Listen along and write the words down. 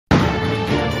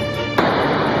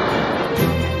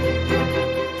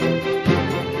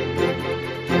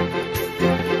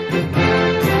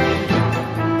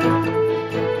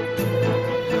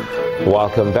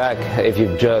Welcome back. If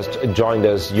you've just joined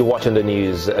us, you're watching the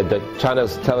news. The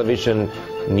Channels Television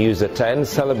News at 10,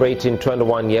 celebrating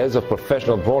 21 years of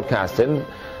professional broadcasting.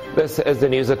 This is the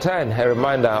News at 10, a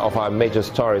reminder of our major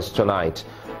stories tonight.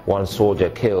 One soldier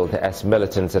killed as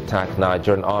militants attacked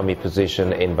Nigerian army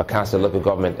position in Bakassi local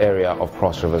government area of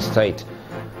Cross River State.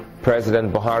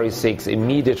 President Buhari seeks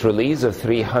immediate release of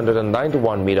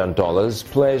 $391 million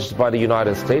pledged by the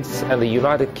United States and the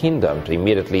United Kingdom to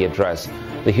immediately address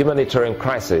the humanitarian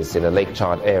crisis in the Lake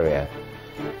Chad area.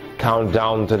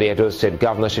 Countdown to the Edo State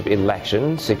governorship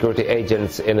election, security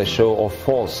agents in a show of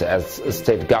force as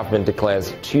state government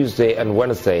declares Tuesday and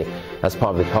Wednesday as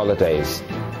public holidays.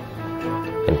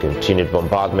 And continued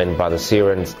bombardment by the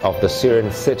Syrian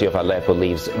city of Aleppo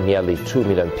leaves nearly 2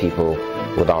 million people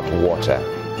without water.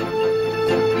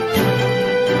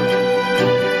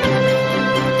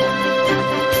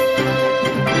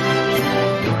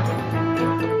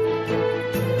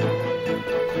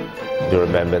 Do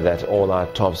remember that all our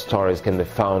top stories can be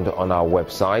found on our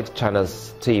website,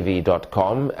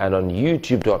 channelstv.com, and on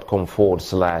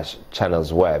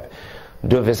youtube.com/channelsweb.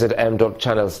 Do visit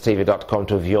m.channelstv.com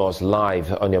to view us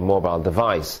live on your mobile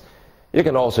device. You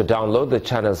can also download the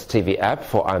Channels TV app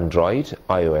for Android,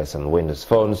 iOS and Windows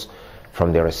phones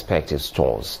from their respective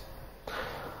stores.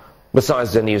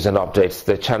 Besides the news and updates,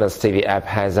 the Channels TV app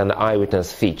has an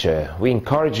eyewitness feature. We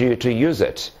encourage you to use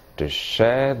it to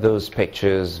share those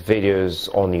pictures, videos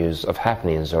or news of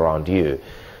happenings around you.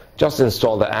 Just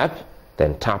install the app,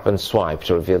 then tap and swipe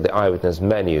to reveal the eyewitness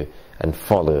menu and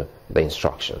follow the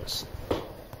instructions.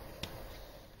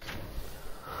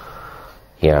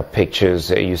 Here are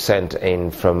pictures you sent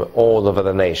in from all over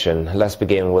the nation. Let's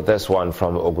begin with this one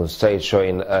from Ogun State,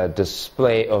 showing a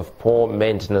display of poor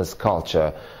maintenance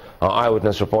culture. Our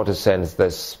eyewitness reporter sends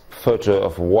this photo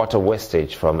of water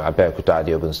wastage from Abeokuta,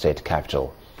 the Ogun State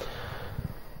capital.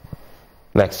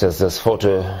 Next is this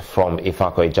photo from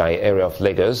Ifako-Ijai area of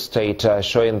Lagos State,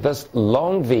 showing this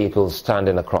long vehicle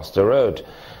standing across the road.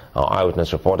 Our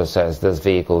eyewitness reporter says this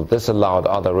vehicle disallowed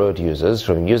other road users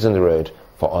from using the road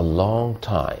for a long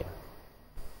time.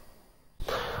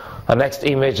 Our next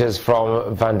image is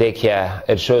from Vandekia.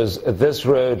 It shows this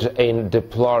road in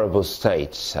deplorable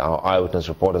state. Our eyewitness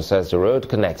reporter says the road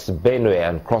connects Benue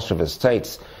and Cross River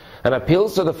states and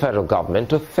appeals to the federal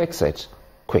government to fix it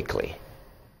quickly.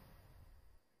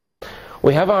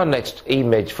 We have our next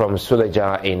image from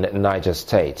Suleja in Niger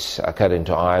State. According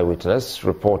to our eyewitness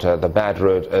reporter, the bad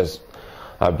road is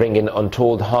bringing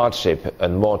untold hardship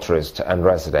on motorists and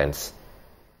residents.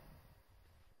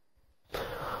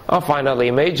 Our final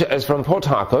image is from Port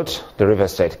Harcourt, the River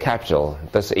State capital.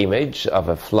 This image of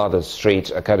a flooded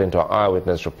street, according to our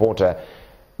eyewitness reporter,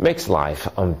 makes life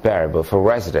unbearable for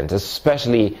residents,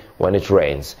 especially when it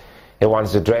rains. He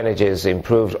wants the drainages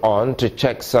improved on to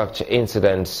check such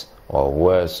incidents or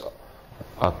worse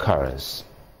occurrence.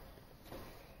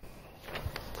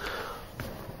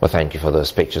 Well, thank you for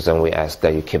those pictures, and we ask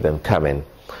that you keep them coming.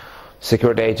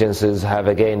 Security agencies have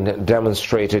again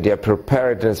demonstrated their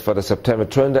preparedness for the September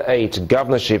 28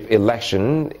 governorship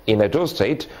election in Edo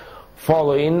State,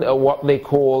 following what they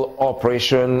call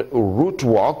Operation Route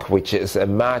Walk, which is a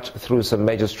march through some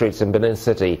major streets in Benin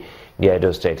City, the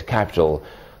Edo State capital.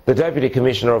 The Deputy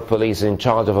Commissioner of Police in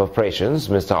charge of operations,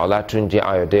 Mr. Olatunji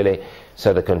Ayodele,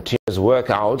 said the continuous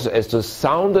workout is to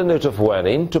sound a note of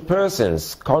warning to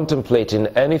persons contemplating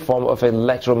any form of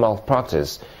electoral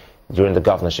malpractice during the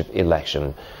governorship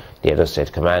election. The Edo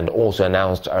State Command also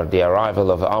announced the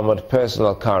arrival of armored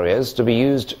personnel carriers to be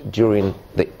used during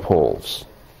the polls.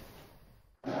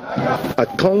 A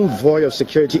convoy of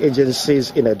security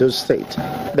agencies in Edo State,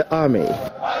 the Army,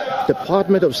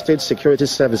 Department of State Security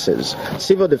Services,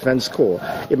 Civil Defense Corps,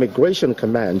 Immigration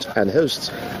Command, and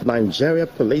hosts Nigeria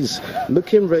Police,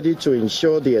 looking ready to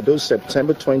ensure the Edo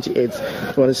September 28,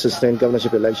 2016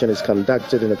 governorship election is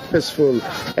conducted in a peaceful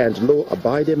and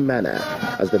law-abiding manner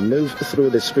as they move through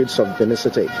the streets of Benin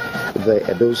City, the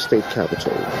Edo State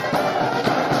capital.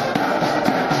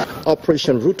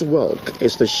 Operation Route Walk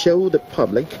is to show the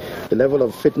public the level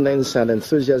of fitness and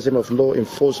enthusiasm of law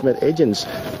enforcement agents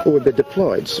who will be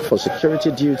deployed for security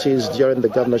duties during the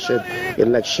governorship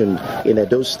election in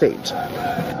Edo State.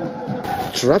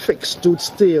 Traffic stood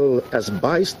still as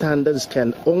bystanders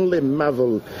can only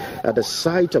marvel at the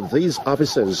sight of these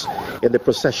officers in the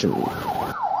procession.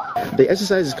 The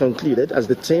exercise is concluded as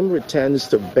the team returns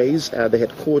to base at the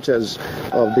headquarters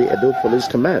of the Edo Police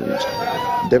Command.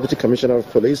 Deputy Commissioner of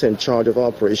Police in charge of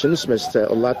operations, Mr.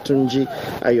 Olatunji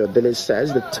Ayodele,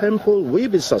 says the temple will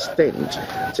be sustained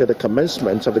till the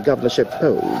commencement of the governorship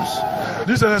polls.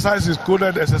 This exercise is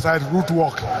coded exercise root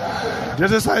work. The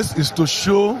exercise is to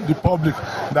show the public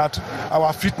that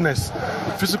our fitness,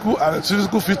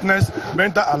 physical fitness,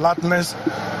 mental alertness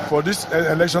for this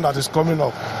election that is coming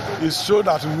up, is show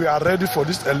that we are ready for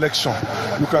this election.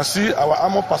 You can see our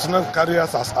armored personnel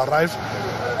carriers has arrived.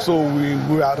 So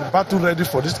we are battle ready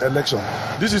for this election.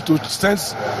 This is to send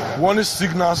warning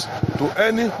signals to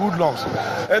any hoodlums,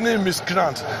 any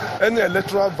miscreants, any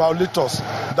electoral violators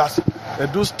that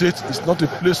Edo State is not a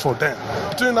place for them.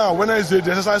 Between now and Wednesday, the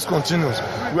exercise continues.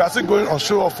 We are still going on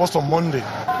show off first on Monday.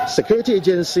 Security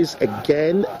agencies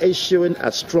again issuing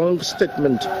a strong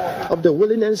statement of the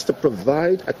willingness to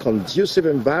provide a conducive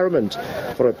environment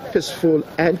for a peaceful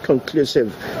and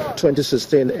conclusive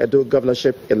 2016 Edo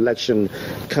governorship election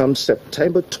come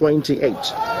September 28,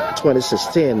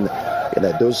 2016 in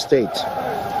Edo State.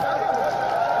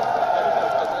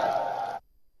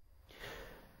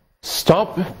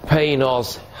 Stop paying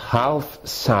us half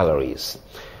salaries.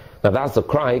 Now that's the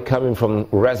cry coming from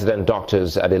resident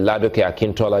doctors at the LAUTECH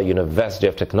Akintola University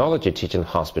of Technology Teaching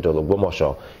Hospital of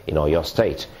Ogbomoso in Oyo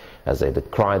State, as they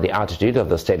decry the attitude of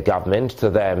the state government to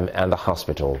them and the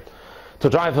hospital. To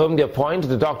drive home their point,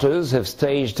 the doctors have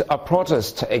staged a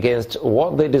protest against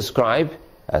what they describe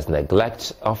as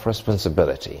neglect of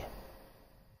responsibility.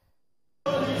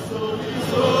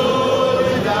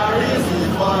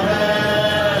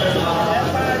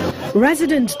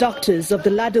 Resident doctors of the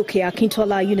LAUTECH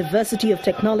Akintola University of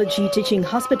Technology Teaching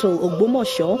Hospital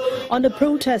Ogbomoso on a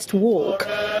protest walk.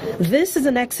 This is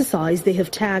an exercise they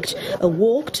have tagged a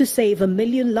walk to save 1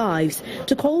 million lives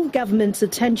to call government's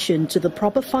attention to the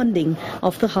proper funding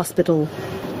of the hospital.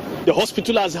 The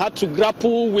hospital has had to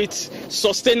grapple with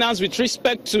sustenance with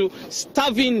respect to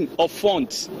starving of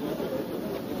funds.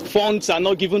 Funds are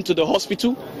not given to the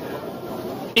hospital.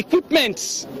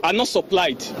 Equipments are not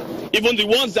supplied. Even the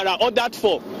ones that are ordered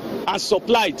for and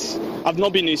supplied have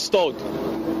not been installed.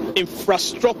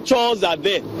 Infrastructures are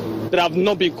there that have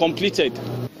not been completed.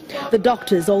 The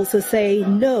doctors also say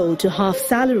no to half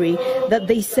salary that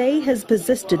they say has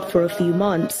persisted for a few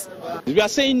months. We are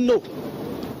saying no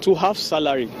to half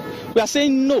salary. We are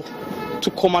saying no to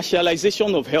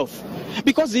commercialization of health,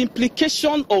 because the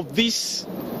implication of this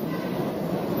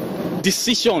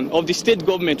decision of the state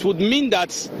government would mean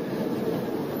that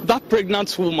that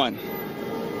pregnant woman,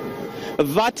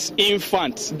 that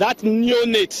infant, that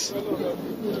neonate,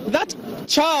 that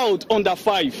child under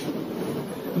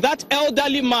 5, that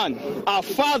elderly man, our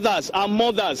fathers, our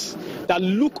mothers that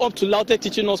look up to LAUTECH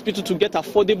Teaching Hospital to get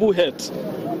affordable health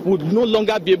would no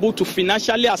longer be able to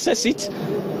financially access it.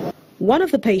 One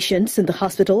of the patients in the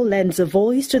hospital lends a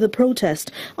voice to the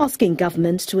protest, asking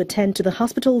government to attend to the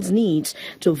hospital's needs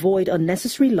to avoid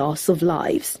unnecessary loss of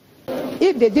lives.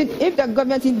 If the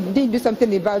government didn't do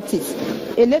something about it,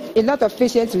 a lot of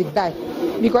patients will die,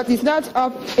 because it's not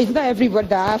everybody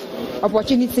that have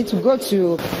opportunity to go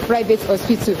to private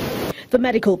hospital. The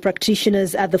medical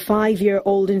practitioners at the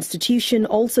 5-year-old institution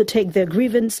also take their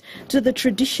grievance to the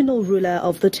traditional ruler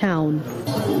of the town.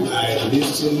 I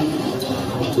listen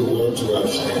to what you have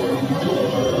said,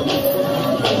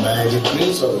 and by the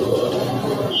grace of God,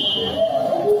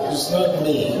 it's not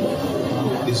me,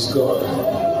 it's God.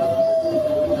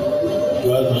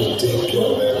 God will take care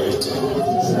of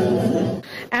everything.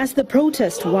 As the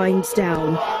protest winds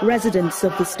down, residents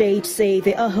of the state say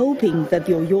they are hoping that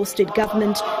the Oyo State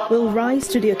government will rise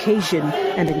to the occasion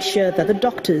and ensure that the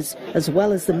doctors, as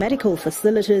well as the medical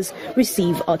facilities,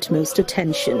 receive utmost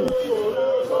attention.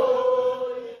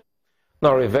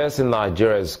 Now, reversing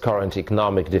Nigeria's current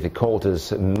economic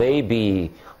difficulties may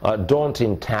be a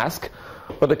daunting task,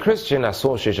 but the Christian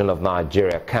Association of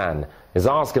Nigeria, CAN, is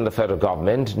asking the federal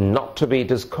government not to be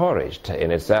discouraged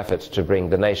in its efforts to bring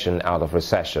the nation out of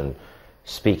recession.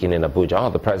 Speaking in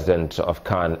Abuja, the president of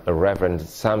CAN, Reverend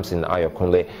Samson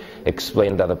Ayokunle,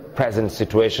 explained that the present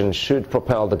situation should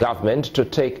propel the government to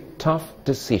take tough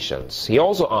decisions. He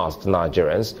also asked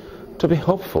Nigerians to be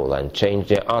hopeful and change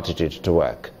their attitude to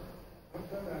work.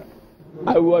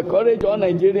 I will encourage all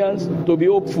Nigerians to be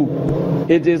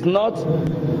hopeful. It is not,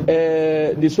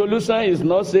 the solution is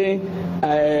not saying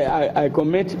I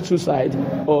commit suicide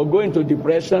or go into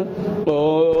depression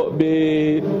or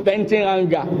be venting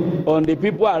anger on the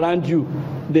people around you.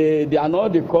 They are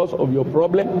not the cause of your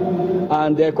problem.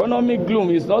 And the economic gloom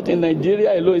is not in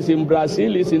Nigeria alone, it's in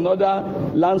Brazil, it's in other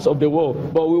lands of the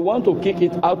world. But we want to kick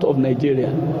it out of Nigeria.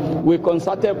 With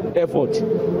concerted effort,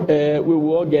 we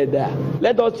will all get there.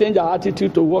 Let us change our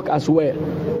attitude to work as well.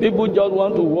 people just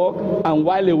want to work and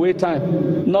while away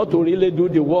time, not to really do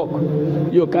the work.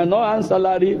 You cannot earn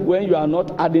salary when you are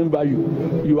not adding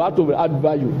value. You have to add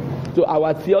value. So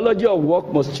our theology of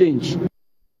work must change.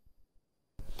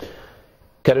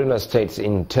 Kaduna State's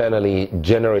internally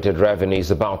generated revenue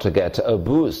is about to get a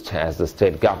boost as the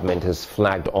state government has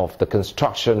flagged off the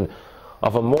construction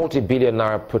of a multi-billion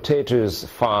naira potatoes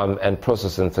farm and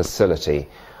processing facility.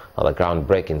 At the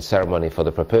groundbreaking ceremony for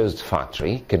the proposed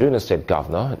factory, Kaduna State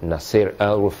Governor Nasir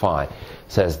El-Rufai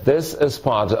says this is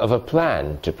part of a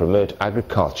plan to promote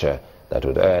agriculture that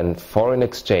would earn foreign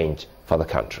exchange for the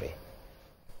country.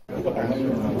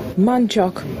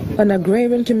 Manchok, an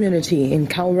agrarian community in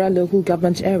Kaura local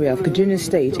government area of Kaduna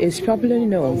State, is popularly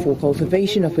known for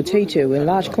cultivation of potato in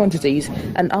large quantities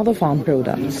and other farm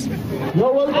products.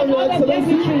 You're welcome, Your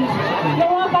Excellency. You're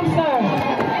welcome,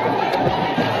 sir.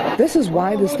 This is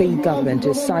why the state government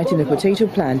is siting a potato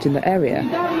plant in the area,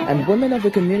 and women of the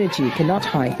community cannot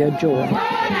hide their joy.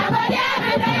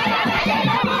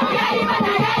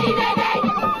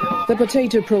 The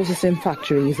potato processing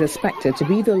factory is expected to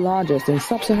be the largest in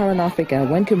sub-Saharan Africa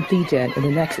when completed in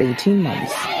the next 18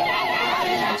 months.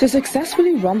 To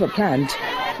successfully run the plant,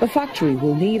 the factory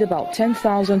will need about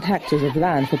 10,000 hectares of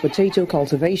land for potato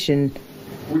cultivation.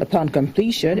 Upon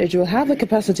completion, it will have the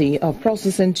capacity of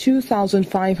processing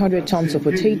 2,500 tons of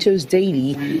potatoes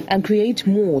daily and create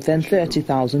more than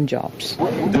 30,000 jobs.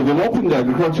 Developing the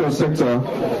agricultural sector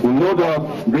will no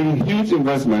doubt bring huge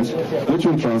investments which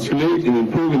will translate in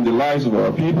improving the lives of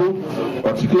our people,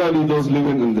 particularly those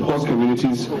living in the host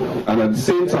communities, and at the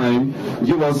same time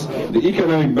give us the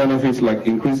economic benefits like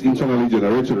increased internally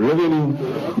generated revenue,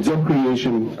 job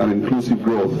creation, and inclusive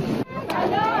growth.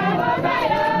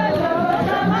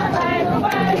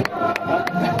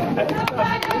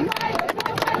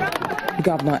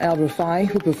 Governor El-Rufai,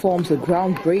 who performs the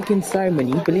groundbreaking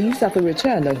ceremony, believes that the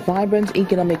return of vibrant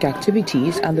economic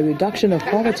activities and the reduction of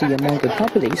poverty among the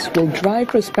populace will drive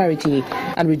prosperity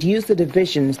and reduce the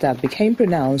divisions that became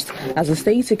pronounced as the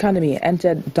state's economy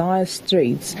entered dire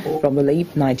straits from the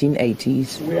late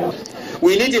 1980s.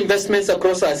 We need investments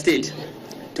across our state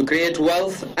to create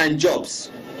wealth and jobs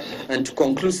and to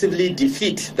conclusively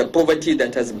defeat the poverty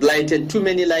that has blighted too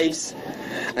many lives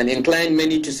and inclined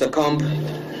many to succumb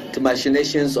to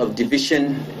machinations of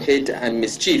division, hate, and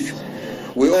mischief.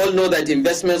 We all know that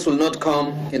investments will not come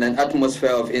in an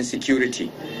atmosphere of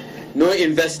insecurity. No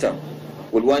investor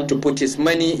will want to put his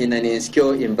money in an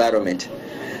insecure environment.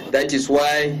 That is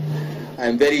why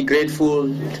I'm very grateful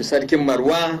to Sarkim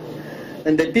Marwa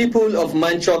and the people of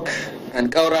Manchok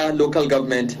and Kaura local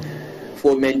government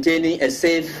for maintaining a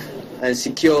safe and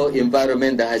secure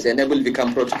environment that has enabled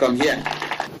Vikampro to come here.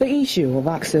 The issue of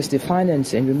access to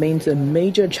financing remains a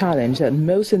major challenge that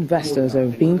most investors are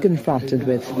being confronted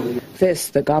with. This,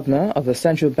 the governor of the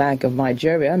Central Bank of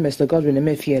Nigeria, Mr. Godwin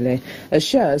Emefiele,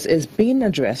 assures is being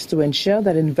addressed to ensure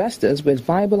that investors with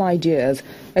viable ideas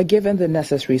are given the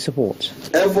necessary support.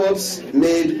 Efforts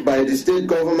made by the state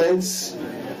governments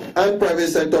and private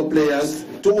sector players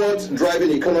towards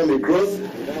driving economic growth,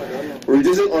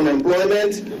 reducing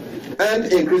unemployment,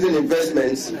 and increasing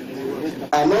investments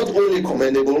are not only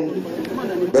commendable,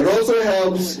 but also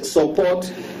helps support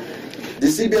the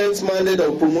CBN's mandate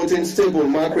of promoting stable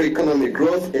macroeconomic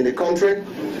growth in the country.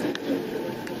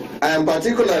 I am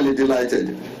particularly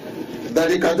delighted that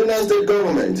the Kaduna State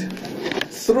government,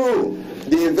 through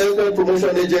the Investment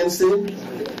Promotion Agency,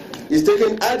 is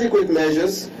taking adequate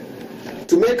measures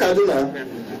to make Kaduna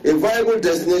a viable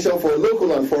destination for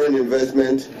local and foreign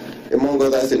investment, among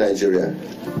others in Nigeria.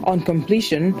 On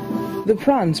completion, the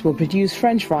plants will produce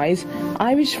French fries,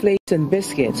 Irish flakes and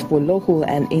biscuits for local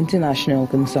and international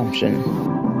consumption.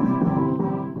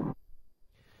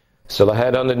 So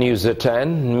ahead on the news at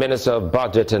 10, Minister of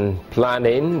Budget and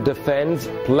Planning defends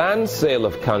planned sale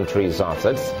of country's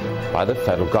assets by the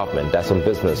federal government. That's on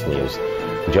Business News.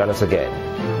 Join us again.